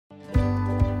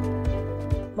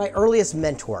My earliest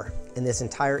mentor in this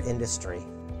entire industry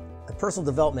of personal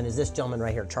development is this gentleman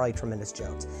right here, Charlie Tremendous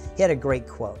Jones. He had a great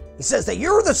quote. He says that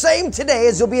you're the same today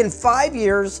as you'll be in 5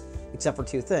 years, except for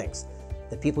two things: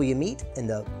 the people you meet and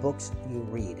the books you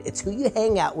read. It's who you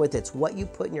hang out with, it's what you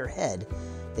put in your head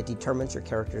that determines your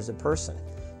character as a person.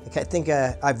 I think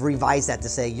I've revised that to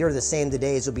say, you're the same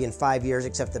today as you'll be in 5 years,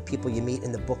 except the people you meet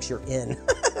and the books you're in.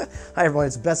 Hi everyone,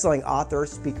 it's best-selling author,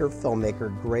 speaker,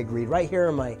 filmmaker, Reid, right here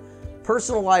in my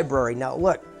personal library. Now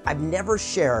look, I've never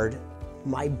shared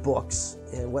my books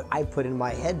and what I put in my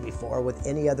head before with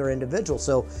any other individual.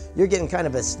 So you're getting kind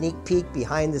of a sneak peek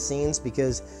behind the scenes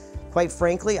because, quite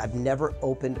frankly, I've never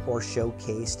opened or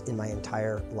showcased in my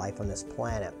entire life on this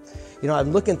planet. You know,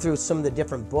 I'm looking through some of the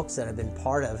different books that I've been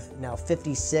part of, now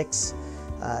 56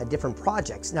 different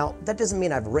projects. Now, that doesn't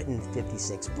mean I've written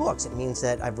 56 books. It means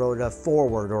that I've wrote a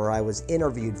foreword, or I was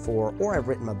interviewed for, or I've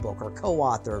written a book, or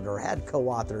co-authored, or had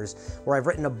co-authors, or I've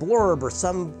written a blurb, or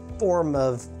some form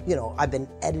of, you know, I've been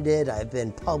edited, I've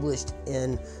been published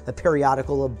in a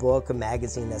periodical, a book, a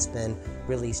magazine that's been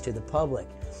released to the public.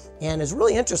 And it's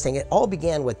really interesting. It all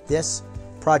began with this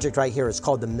project right here. It's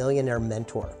called The Millionaire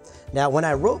Mentor. Now, when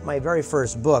I wrote my very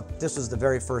first book, this was the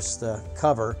very first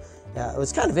cover. It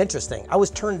was kind of interesting. I was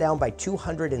turned down by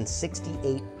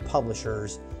 268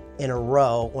 publishers in a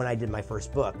row when I did my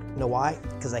first book. You know why?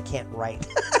 Because I can't write.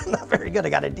 I'm not very good. I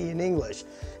got a D in English.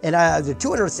 And the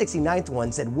 269th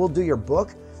one said, we'll do your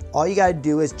book. All you gotta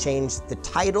do is change the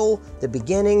title, the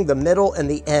beginning, the middle, and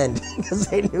the end, because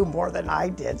they knew more than I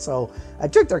did. So I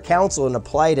took their counsel and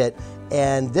applied it,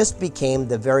 and this became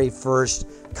the very first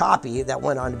copy that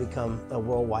went on to become a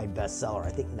worldwide bestseller. I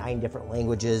think 9 different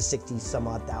languages, 60 some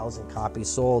odd thousand copies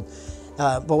sold.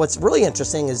 But what's really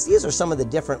interesting is these are some of the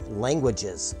different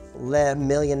languages. Le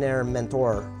Millionaire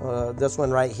Mentor. This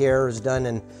one right here is done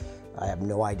in, I have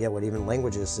no idea what even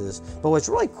language this is. But what's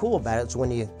really cool about it is when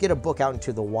you get a book out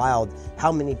into the wild,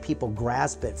 how many people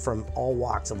grasp it from all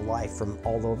walks of life, from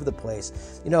all over the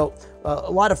place. You know,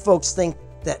 a lot of folks think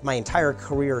that my entire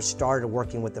career started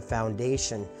working with the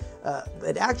foundation.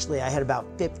 But actually I had about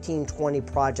 15, 20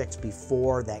 projects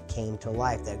before that came to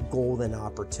life, that golden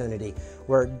opportunity,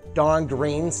 where Don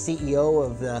Green, CEO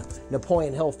of the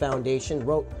Napoleon Hill Foundation,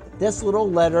 wrote this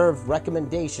little letter of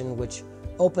recommendation, which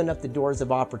opened up the doors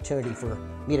of opportunity for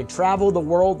me to travel the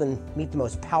world and meet the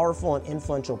most powerful and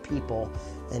influential people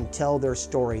and tell their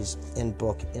stories in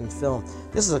book and film.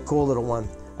 This is a cool little one.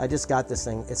 I just got this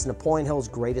thing. It's Napoleon Hill's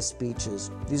greatest speeches.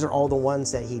 These are all the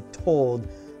ones that he told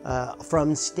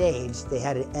from stage. They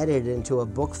had it edited into a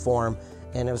book form,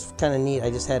 and it was kind of neat.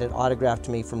 I just had it autographed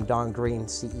to me from Don Green,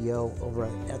 CEO over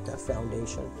at the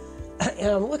foundation. And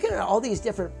I'm looking at all these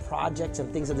different projects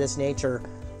and things of this nature.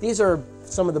 These are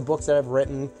some of the books that I've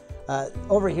written.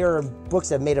 Over here are books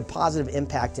that have made a positive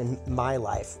impact in my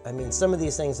life. I mean, some of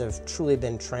these things have truly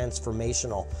been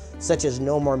transformational, such as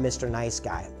No More Mr. Nice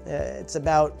Guy. It's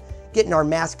about getting our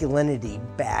masculinity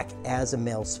back as a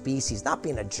male species, not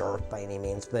being a jerk by any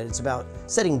means, but it's about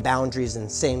setting boundaries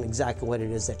and saying exactly what it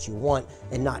is that you want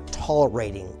and not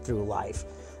tolerating through life.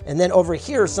 And then over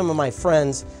here, some of my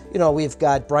friends, you know, we've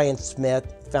got Brian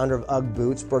Smith, founder of UGG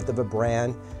Boots, Birth of a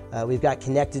Brand. We've got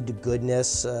Connected to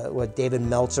Goodness with David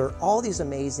Meltzer, all these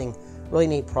amazing, really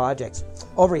neat projects.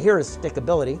 Over here is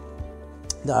Stickability,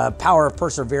 the power of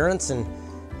perseverance, and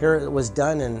here it was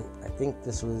done, and I think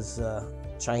this was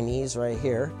Chinese right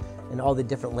here, and all the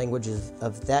different languages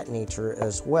of that nature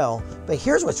as well. But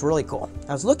here's what's really cool.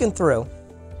 I was looking through,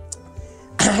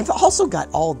 I've also got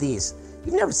all these.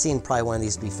 You've never seen probably one of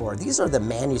these before. These are the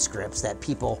manuscripts that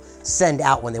people send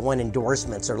out when they want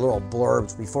endorsements or little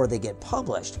blurbs before they get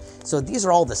published. So these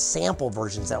are all the sample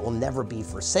versions that will never be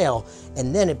for sale.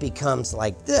 And then it becomes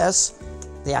like this,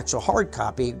 the actual hard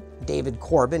copy. David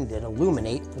Corbin did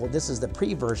Illuminate. Well, this is the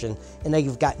pre-version. And now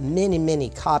you've got many,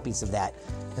 many copies of that.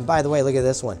 And by the way, look at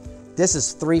this one. This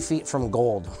is 3 feet from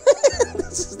gold.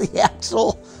 This is the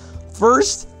actual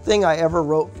first thing I ever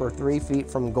wrote for 3 feet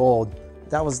from gold.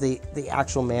 That was the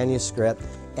actual manuscript.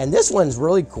 And this one's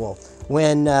really cool.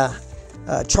 When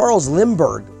Charles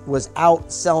Lindbergh was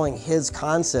out selling his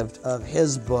concept of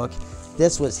his book,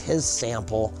 this was his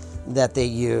sample that they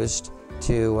used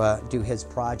to do his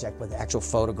project with actual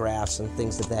photographs and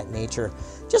things of that nature.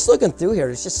 Just looking through here,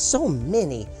 there's just so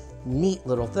many neat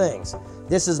little things.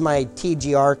 This is my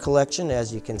TGR collection,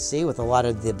 as you can see, with a lot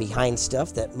of the behind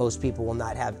stuff that most people will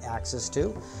not have access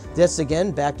to. This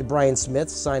again, back to Brian Smith,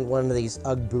 signed one of these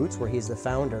UGG boots where he's the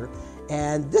founder.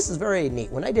 And this is very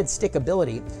neat. When I did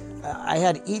Stickability, I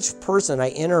had each person I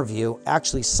interview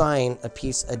actually sign a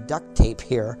piece of duct tape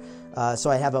here. So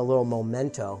I have a little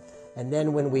memento. And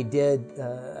then when we did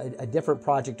a different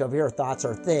project over here, Thoughts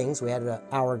Are Things, we had an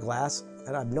hourglass.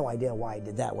 And I have no idea why I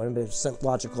did that one, but it was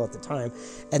logical at the time.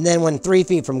 And then when 3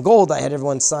 feet from gold, I had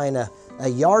everyone sign a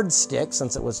yardstick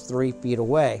since it was 3 feet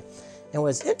away. And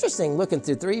what's interesting looking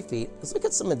through 3 feet is look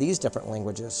at some of these different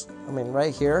languages. I mean,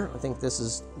 right here, I think this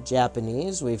is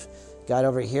Japanese. We've got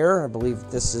over here, I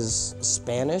believe this is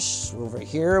Spanish. Over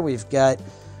here, we've got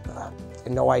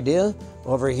no idea.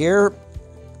 Over here,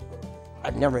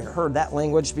 I've never even heard that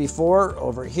language before.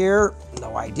 Over here,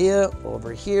 no idea.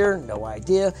 Over here, no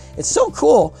idea. It's so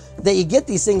cool that you get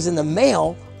these things in the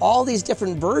mail, all these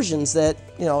different versions that,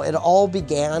 you know, it all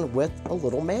began with a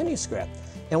little manuscript.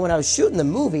 And when I was shooting the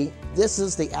movie, this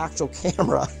is the actual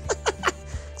camera.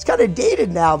 It's kind of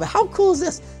dated now, but how cool is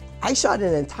this? I shot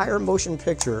an entire motion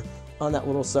picture on that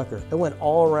little sucker. It went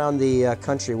all around the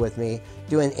country with me,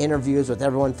 doing interviews with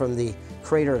everyone from the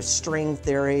creator of string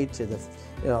theory to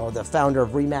the founder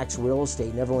of Remax Real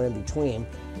Estate and everyone in between.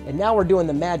 And now we're doing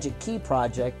the Magic Key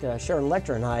project, Sharon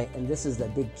Lecter and I, and this is the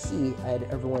big key. I had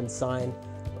everyone sign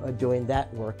doing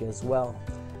that work as well.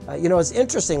 You know, it's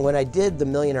interesting, when I did the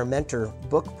Millionaire Mentor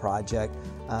book project,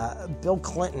 Bill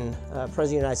Clinton, President of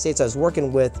the United States, I was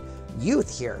working with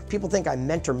youth here. People think I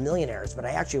mentor millionaires, but I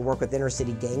actually work with inner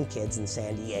city gang kids in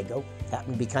San Diego.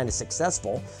 Happened to be kind of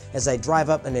successful. As I drive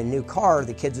up in a new car,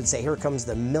 the kids would say, "Here comes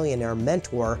the millionaire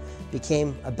mentor."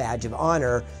 Became a badge of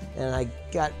honor, and I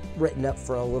got written up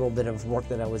for a little bit of work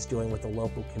that I was doing with the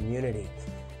local community.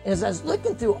 As I was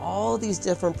looking through all these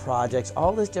different projects,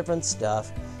 all this different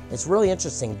stuff, it's really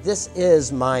interesting. This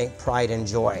is my pride and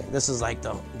joy. This is like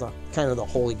the kind of the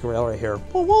holy grail right here.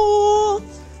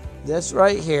 This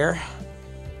right here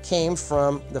came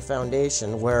from the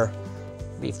foundation, where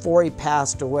before he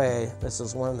passed away, this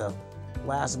is one of the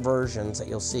last versions that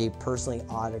you'll see personally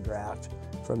autographed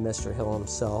from Mr. Hill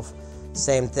himself.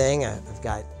 Same thing, I've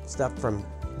got stuff from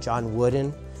John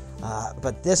Wooden,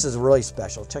 but this is really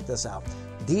special. Check this out.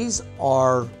 These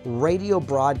are radio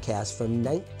broadcasts from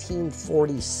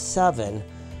 1947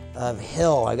 of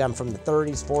Hill. I got them from the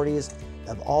 30s, 40s,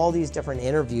 of all these different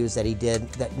interviews that he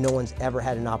did that no one's ever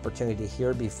had an opportunity to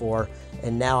hear before.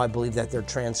 And now I believe that they're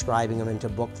transcribing them into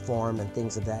book form and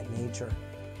things of that nature.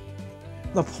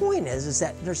 The point is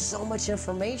that there's so much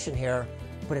information here,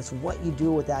 but it's what you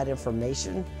do with that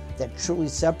information that truly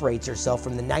separates yourself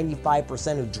from the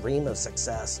 95% who dream of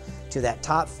success to that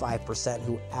top 5%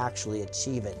 who actually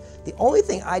achieve it. The only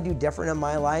thing I do different in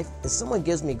my life is someone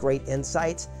gives me great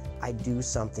insights, I do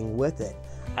something with it.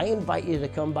 I invite you to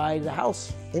come by the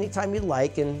house anytime you'd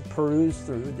like and peruse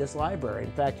through this library.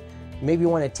 In fact, maybe you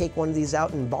want to take one of these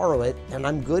out and borrow it, and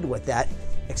I'm good with that,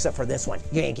 except for this one.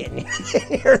 You ain't getting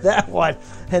near that one.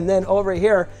 And then over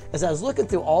here, as I was looking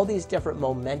through all these different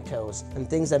mementos and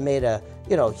things that made a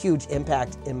huge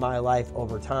impact in my life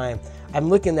over time, I'm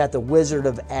looking at the Wizard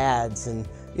of Ads and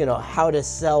how to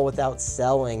sell without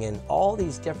selling and all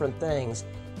these different things.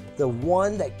 The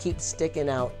one that keeps sticking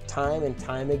out time and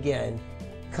time again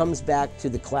comes back to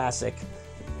the classic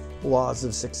laws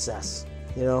of success.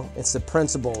 It's the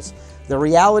principles. The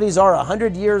realities are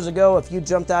 100 years ago, if you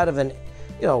jumped out of an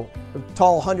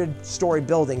tall 100-story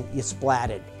building, you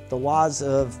splatted. The laws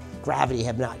of gravity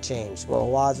have not changed. Well,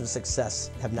 the laws of success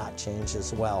have not changed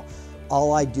as well.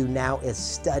 All I do now is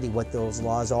study what those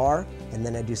laws are, and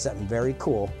then I do something very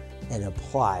cool and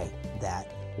apply that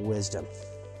wisdom.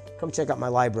 Come check out my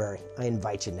library. I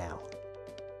invite you now.